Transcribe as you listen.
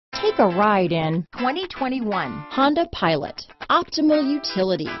Take a ride in 2021 Honda Pilot. Optimal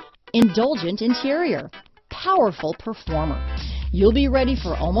utility, indulgent interior, powerful performer. You'll be ready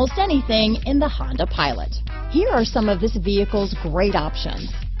for almost anything in the Honda Pilot. Here are some of this vehicle's great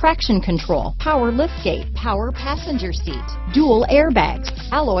options: traction control, power liftgate, power passenger seat, dual airbags,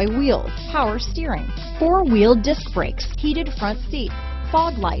 alloy wheels, power steering, four-wheel disc brakes, heated front seats,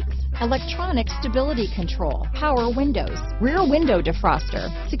 fog lights, electronic stability control, power windows, rear window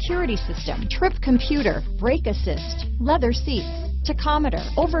defroster, security system, trip computer, brake assist, leather seats, tachometer,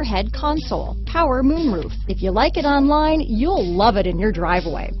 overhead console, power moonroof. If you like it online, you'll love it in your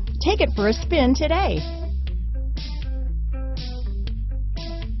driveway. Take it for a spin today.